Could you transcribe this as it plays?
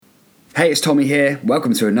Hey, it's Tommy here.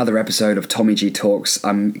 Welcome to another episode of Tommy G Talks.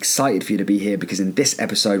 I'm excited for you to be here because in this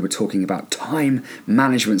episode we're talking about time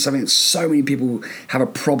management, something that so many people have a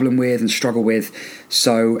problem with and struggle with.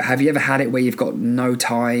 So have you ever had it where you've got no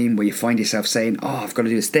time, where you find yourself saying, I've got to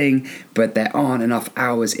do this thing, but there aren't enough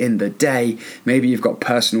hours in the day? Maybe you've got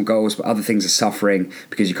personal goals, but other things are suffering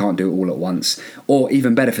because you can't do it all at once. Or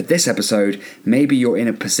even better for this episode, maybe you're in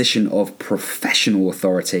a position of professional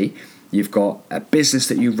authority. You've got a business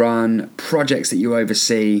that you run, projects that you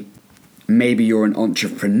oversee. Maybe you're an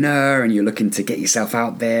entrepreneur and you're looking to get yourself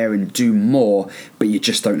out there and do more, but you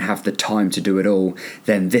just don't have the time to do it all.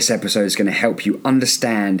 Then this episode is going to help you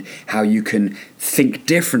understand how you can think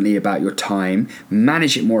differently about your time,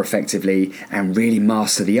 manage it more effectively, and really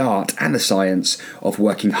master the art and the science of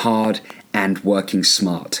working hard and working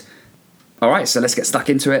smart. All right, so let's get stuck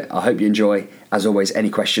into it. I hope you enjoy. As always, any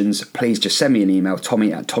questions, please just send me an email,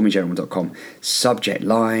 tommy@tommygentleman.com. Subject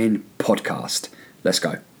line, podcast. Let's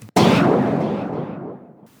go.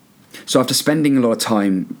 So after spending a lot of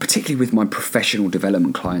time, particularly with my professional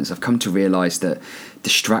development clients, I've come to realise that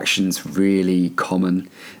distraction's really common.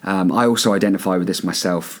 I also identify with this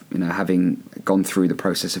myself, having gone through the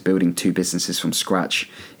process of building 2 businesses from scratch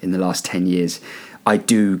in the last 10 years. I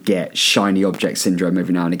do get shiny object syndrome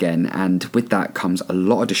every now and again, and with that comes a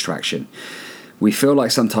lot of distraction. We feel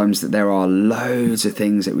like sometimes that there are loads of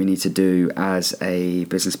things that we need to do as a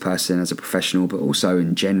business person, as a professional, but also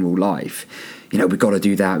in general life. We've got to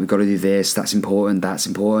do that, we've got to do this, that's important,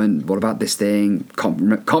 what about this thing?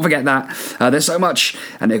 Can't forget that. There's so much,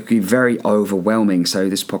 and it can be very overwhelming. So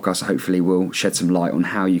this podcast hopefully will shed some light on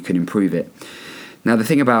how you can improve it. Now, the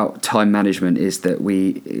thing about time management is that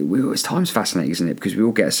time's fascinating, isn't it? Because we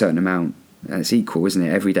all get a certain amount, and it's equal, isn't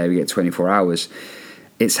it? Every day we get 24 hours.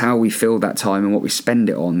 It's how we fill that time and what we spend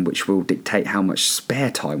it on, which will dictate how much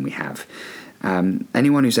spare time we have.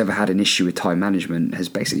 Anyone who's ever had an issue with time management has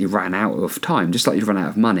basically ran out of time. Just like you run out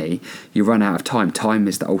of money, you run out of time. Time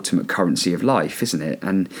is the ultimate currency of life, isn't it?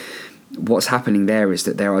 And what's happening there is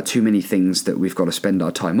that there are too many things that we've got to spend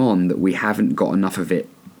our time on that we haven't got enough of it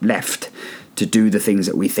left to do the things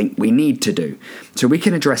that we think we need to do. So we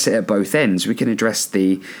can address it at both ends. We can address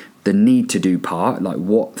the need to do part, like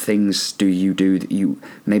what things do you do that you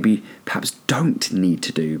maybe perhaps don't need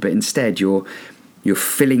to do, but instead you're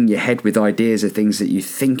filling your head with ideas of things that you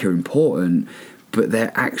think are important, but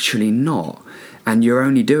they're actually not. And you're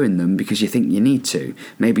only doing them because you think you need to.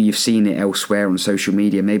 Maybe you've seen it elsewhere on social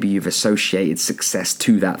media. Maybe you've associated success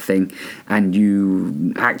to that thing and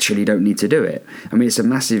you actually don't need to do it. I mean, it's a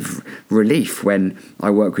massive relief when I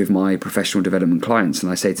work with my professional development clients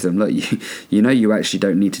and I say to them, look, you actually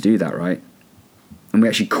don't need to do that, right? And we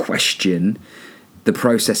actually question the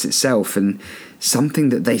process itself, and something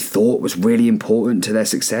that they thought was really important to their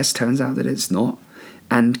success turns out that it's not,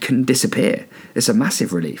 and can disappear. It's a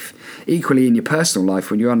massive relief. Equally in your personal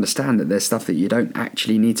life, when you understand that there's stuff that you don't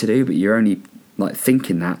actually need to do, but you're only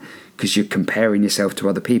thinking that because you're comparing yourself to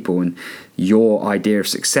other people, and your idea of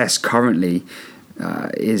success currently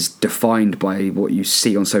is defined by what you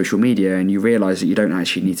see on social media, and you realise that you don't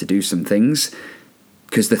actually need to do some things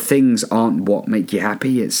because the things aren't what make you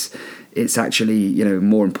happy. It's actually,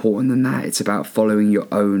 more important than that. It's about following your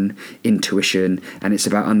own intuition, and it's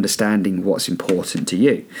about understanding what's important to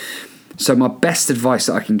you. So my best advice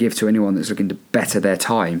that I can give to anyone that's looking to better their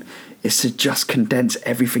time is to just condense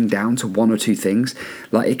everything down to 1 or 2 things.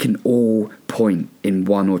 It can all point in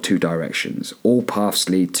 1 or 2 directions. All paths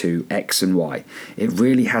lead to X and Y. It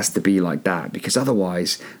really has to be like that, because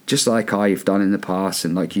otherwise, just like I've done in the past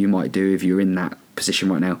and like you might do if you're in that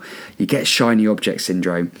position right now, you get shiny object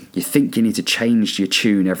syndrome. You think you need to change your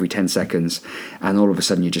tune every 10 seconds, and all of a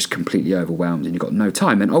sudden you're just completely overwhelmed and you've got no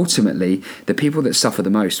time. And ultimately, the people that suffer the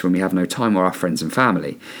most when we have no time are our friends and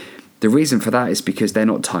family. The reason for that is because they're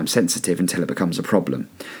not time sensitive until it becomes a problem.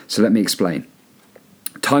 So let me explain.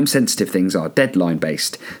 Time sensitive things are deadline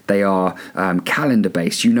based. They are calendar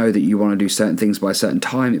based. You know that you want to do certain things by a certain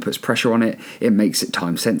time. It puts pressure on it. It makes it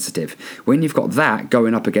time sensitive. When you've got that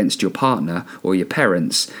going up against your partner or your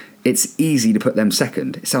parents, it's easy to put them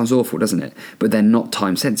second. It sounds awful, doesn't it? But they're not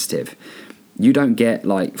time sensitive. You don't get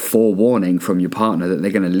forewarning from your partner that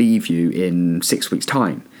they're going to leave you in 6 weeks'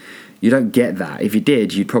 time. You don't get that. If you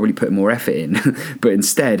did, you'd probably put more effort in. But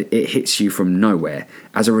instead, it hits you from nowhere.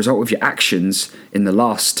 As a result of your actions in the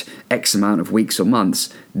last X amount of weeks or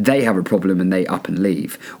months, they have a problem and they up and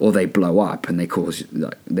leave. Or they blow up and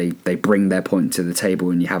they bring their point to the table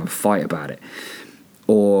and you have a fight about it.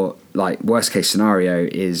 Or like worst case scenario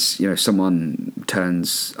is, someone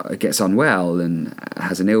gets unwell and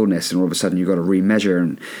has an illness, and all of a sudden you've got to remeasure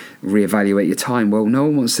and reevaluate your time. Well, no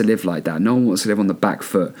one wants to live like that. No one wants to live on the back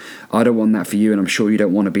foot. I don't want that for you, and I'm sure you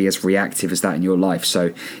don't want to be as reactive as that in your life.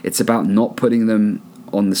 So it's about not putting them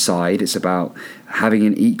on the side. It's about having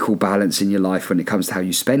an equal balance in your life when it comes to how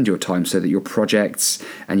you spend your time, so that your projects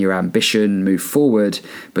and your ambition move forward,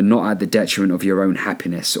 but not at the detriment of your own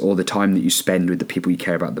happiness or the time that you spend with the people you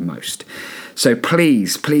care about the most. So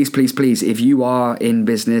please, please, please, please, if you are in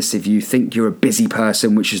business, if you think you're a busy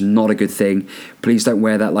person, which is not a good thing, please don't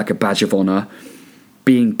wear that like a badge of honor.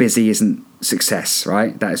 Being busy isn't success,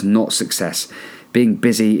 right? That is not success. Being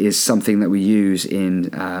busy is something that we use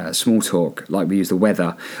in small talk, like we use the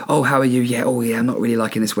weather. Oh, how are you? Yeah, I'm not really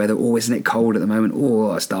liking this weather. Oh, isn't it cold at the moment?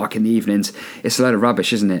 Oh, it's dark in the evenings. It's a load of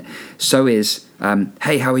rubbish, isn't it? So is,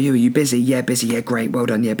 hey, how are you? Are you busy? Yeah, busy. Yeah, great. Well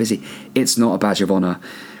done. Yeah, busy. It's not a badge of honor.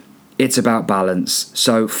 It's about balance.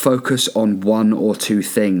 So focus on one or two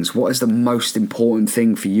things. What is the most important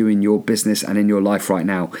thing for you in your business and in your life right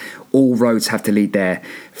now? All roads have to lead there.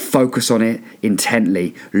 Focus on it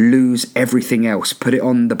intently. Lose everything else. Put it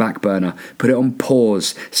on the back burner. Put it on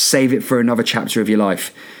pause. Save it for another chapter of your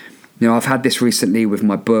life. I've had this recently with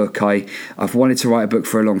my book. I've wanted to write a book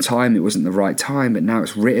for a long time. It wasn't the right time, but now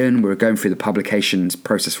it's written. We're going through the publications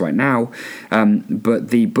process right now. But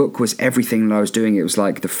the book was everything that I was doing. It was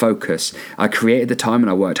like the focus. I created the time and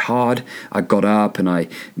I worked hard. I got up and I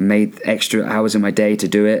made extra hours in my day to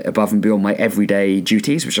do it above and beyond my everyday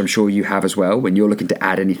duties, which I'm sure you have as well. When you're looking to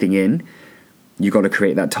add anything in, you've got to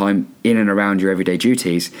create that time in and around your everyday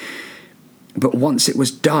duties. But once it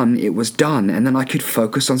was done, and then I could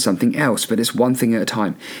focus on something else, but it's one thing at a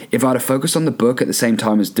time. If I'd have focused on the book at the same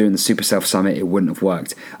time as doing the Super Self Summit, it wouldn't have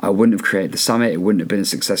worked. I wouldn't have created the summit, it wouldn't have been as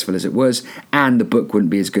successful as it was, and the book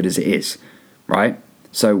wouldn't be as good as it is, right?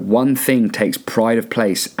 So one thing takes pride of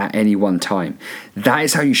place at any one time. That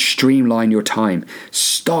is how you streamline your time.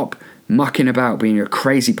 Stop mucking about being a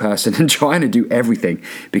crazy person and trying to do everything,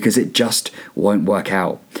 because it just won't work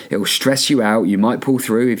out. It will stress you out. You might pull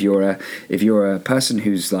through if you're a person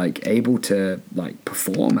who's like able to like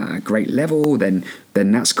perform at a great level, then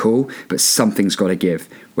that's cool, but something's got to give.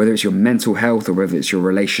 Whether it's your mental health or whether it's your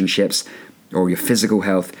relationships or your physical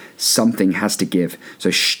health, something has to give.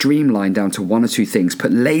 So streamline down to one or two things,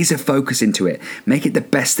 put laser focus into it, make it the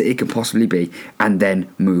best that it can possibly be, and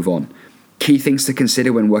then move on. Key things to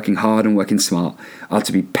consider when working hard and working smart are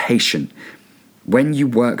to be patient. When you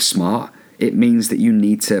work smart, it means that you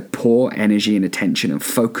need to pour energy and attention and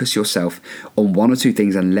focus yourself on one or two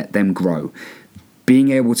things and let them grow. Being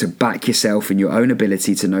able to back yourself in your own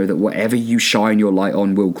ability to know that whatever you shine your light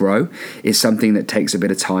on will grow is something that takes a bit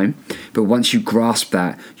of time. But once you grasp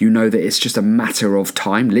that, you know that it's just a matter of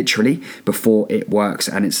time, literally, before it works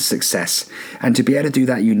and it's a success. And to be able to do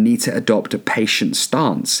that, you need to adopt a patient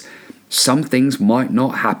stance. Some things might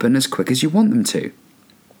not happen as quick as you want them to.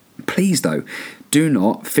 Please, though, do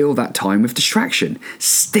not fill that time with distraction.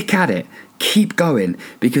 Stick at it. Keep going,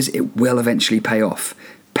 because it will eventually pay off.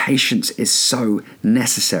 Patience is so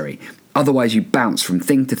necessary. Otherwise, you bounce from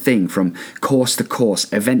thing to thing, from course to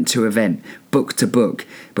course, event to event, book to book,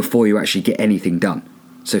 before you actually get anything done.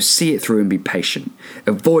 So see it through and be patient.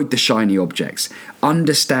 Avoid the shiny objects.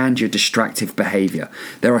 Understand your distractive behavior.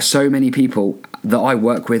 There are so many people that I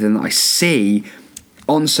work with and that I see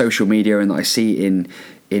on social media and that I see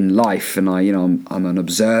in life, and I'm an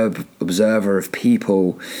observer of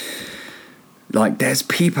people. Like, there's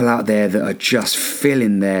people out there that are just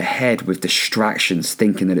filling their head with distractions,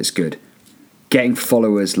 thinking that it's good. Getting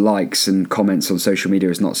followers, likes and comments on social media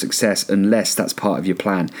is not success unless that's part of your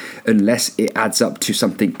plan, unless it adds up to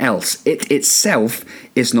something else. It itself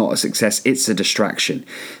is not a success, it's a distraction.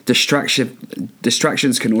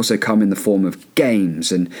 Distractions can also come in the form of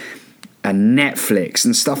games and Netflix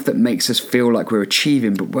and stuff that makes us feel like we're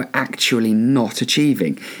achieving, but we're actually not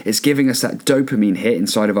achieving. It's giving us that dopamine hit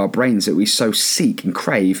inside of our brains that we so seek and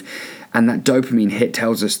crave. And that dopamine hit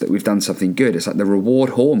tells us that we've done something good. It's like the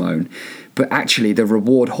reward hormone. But actually, the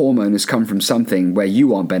reward hormone has come from something where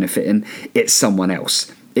you aren't benefiting. It's someone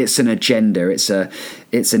else. It's an agenda. It's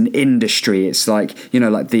an industry. It's like,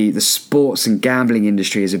 like the sports and gambling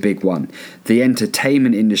industry is a big one. The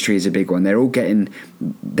entertainment industry is a big one.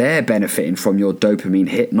 They're benefiting from your dopamine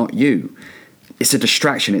hit, not you. It's a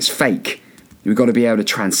distraction. It's fake. We've got to be able to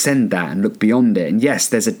transcend that and look beyond it. And yes,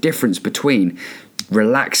 there's a difference between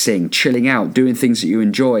relaxing, chilling out, doing things that you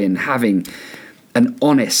enjoy and having an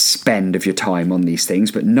honest spend of your time on these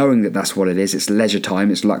things, but knowing that that's what it is. It's leisure time,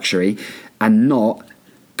 it's luxury, and not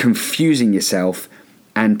confusing yourself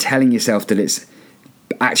and telling yourself that it's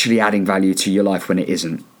actually adding value to your life when it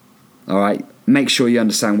isn't. All right. Make sure you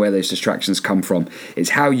understand where those distractions come from.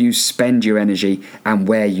 It's how you spend your energy and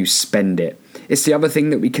where you spend it. It's the other thing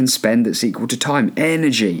that we can spend that's equal to time.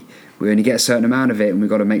 Energy. We only get a certain amount of it, and we've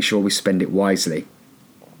got to make sure we spend it wisely.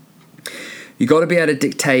 You've got to be able to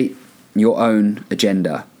dictate your own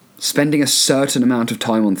agenda. Spending a certain amount of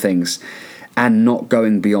time on things and not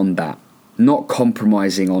going beyond that. Not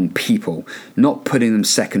compromising on people. Not putting them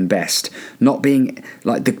second best. Not being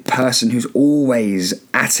like the person who's always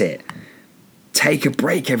at it. Take a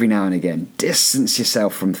break every now and again. Distance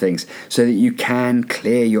yourself from things so that you can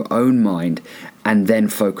clear your own mind and then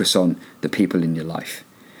focus on the people in your life.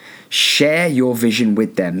 Share your vision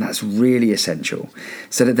with them. That's really essential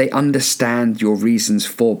so that they understand your reasons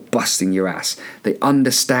for busting your ass. They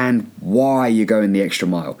understand why you're going the extra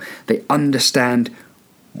mile. They understand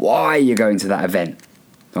why you're going to that event.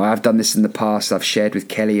 I've done this in the past. I've shared with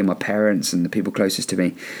Kelly and my parents and the people closest to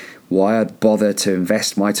me why I'd bother to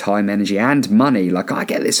invest my time, energy and money. Like, I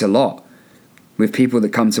get this a lot with people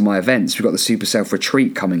that come to my events. We've got the Super Self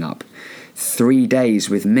Retreat coming up. 3 days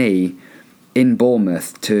with me in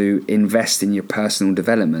Bournemouth to invest in your personal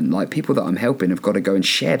development. Like, people that I'm helping have got to go and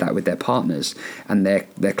share that with their partners and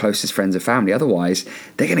their closest friends and family. Otherwise,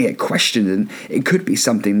 they're going to get questioned, and it could be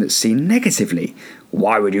something that's seen negatively.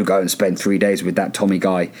 Why would you go and spend 3 days with that Tommy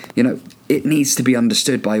guy? You know, it needs to be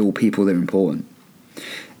understood by all people that are important.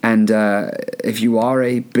 And if you are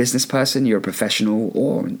a business person, you're a professional,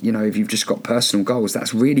 or, you know, if you've just got personal goals,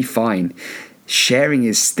 that's really fine. Sharing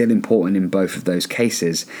is still important in both of those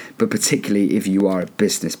cases, but particularly if you are a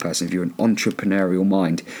business person, if you're an entrepreneurial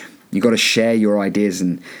mind, you've got to share your ideas,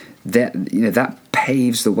 and that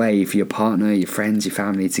paves the way for your partner, your friends, your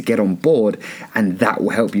family to get on board, and that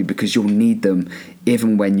will help you because you'll need them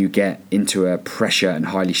even when you get into a pressure and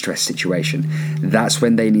highly stressed situation. That's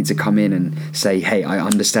when they need to come in and say, hey, I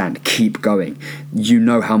understand, keep going. You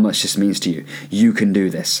know how much this means to you. You can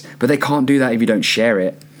do this. But they can't do that if you don't share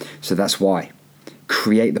it. So that's why.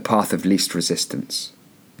 Create the path of least resistance.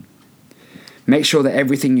 Make sure that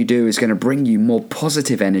everything you do is going to bring you more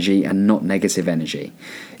positive energy and not negative energy.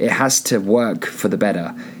 It has to work for the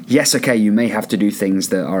better. Yes, okay, you may have to do things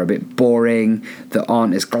that are a bit boring, that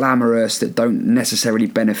aren't as glamorous, that don't necessarily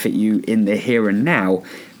benefit you in the here and now,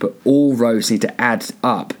 but all roads need to add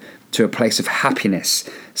up to a place of happiness.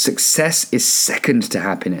 Success is second to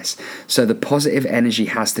happiness, so the positive energy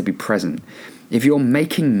has to be present. If you're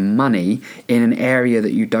making money in an area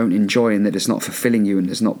that you don't enjoy and that is not fulfilling you and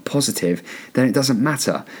is not positive, then it doesn't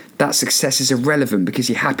matter. That success is irrelevant because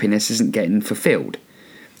your happiness isn't getting fulfilled.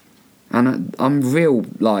 And I'm real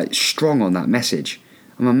strong on that message.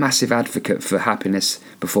 I'm a massive advocate for happiness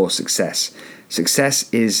before success. Success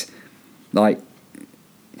is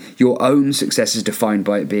your own success is defined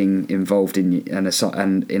by it being involved in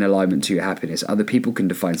and in alignment to your happiness. Other people can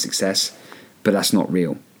define success, but that's not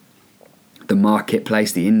real. The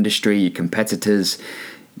marketplace, the industry, your competitors,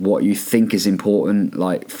 what you think is important,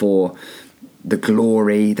 for the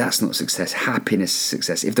glory, that's not success. Happiness is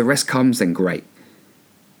success. If the rest comes, then great.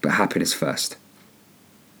 But happiness first.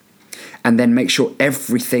 And then make sure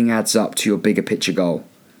everything adds up to your bigger picture goal.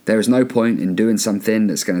 There is no point in doing something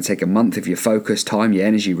that's going to take a month of your focus, time, your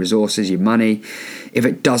energy, resources, your money, if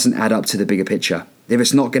it doesn't add up to the bigger picture. If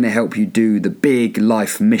it's not going to help you do the big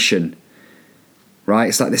life mission. Right?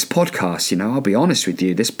 It's like this podcast, I'll be honest with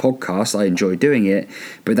you. This podcast, I enjoy doing it,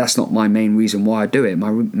 but that's not my main reason why I do it.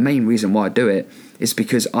 My main reason why I do it is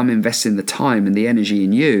because I'm investing the time and the energy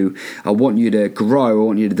in you. I want you to grow. I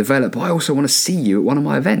want you to develop. But I also want to see you at one of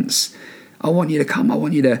my events. I want you to come. I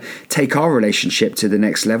want you to take our relationship to the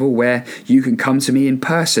next level where you can come to me in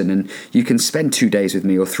person and you can spend 2 days with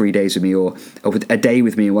me or 3 days with me or a day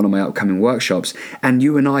with me in one of my upcoming workshops. And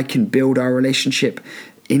you and I can build our relationship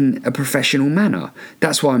in a professional manner.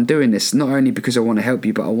 That's why I'm doing this, not only because I want to help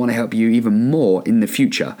you, but I want to help you even more in the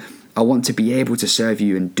future. I want to be able to serve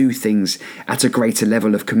you and do things at a greater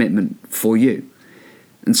level of commitment for you.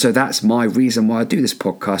 And so that's my reason why I do this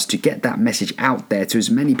podcast, to get that message out there to as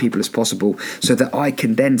many people as possible so that I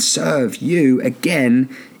can then serve you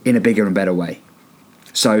again in a bigger and better way.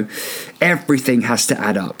 So everything has to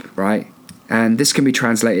add up, right? And this can be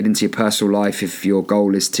translated into your personal life if your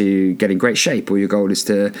goal is to get in great shape or your goal is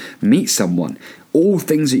to meet someone. All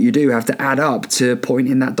things that you do have to add up to point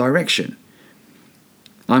in that direction.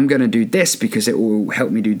 I'm going to do this because it will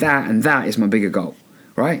help me do that, and that is my bigger goal,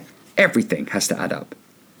 right? Everything has to add up.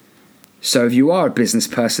 So if you are a business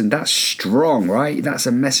person, that's strong, right? That's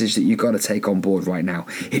a message that you've got to take on board right now.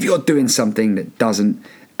 If you're doing something that doesn't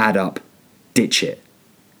add up, ditch it.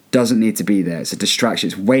 Doesn't need to be there. It's a distraction.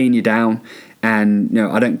 It's weighing you down. And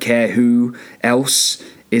I don't care who else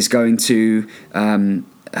is going to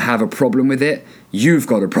have a problem with it, you've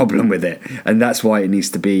got a problem with it. And that's why it needs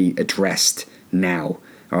to be addressed now.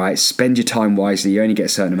 All right, spend your time wisely. You only get a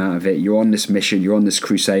certain amount of it. You're on this mission. You're on this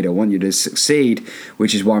crusade. I want you to succeed,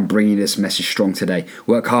 which is why I'm bringing this message strong today.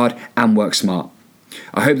 Work hard and work smart.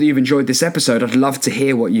 I hope that you've enjoyed this episode. I'd love to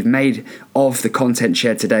hear what you've made of the content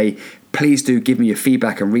shared today. Please do give me your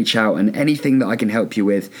feedback and reach out, and anything that I can help you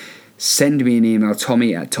with, send me an email,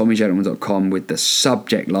 tommy@tommygentleman.com, with the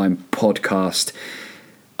subject line podcast.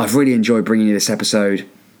 I've really enjoyed bringing you this episode.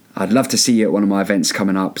 I'd love to see you at one of my events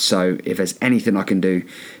coming up, so if there's anything I can do,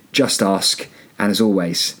 just ask. And as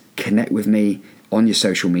always, connect with me on your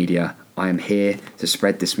social media. I am here to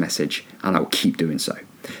spread this message, and I will keep doing so.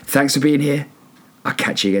 Thanks for being here. I'll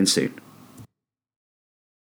catch you again soon.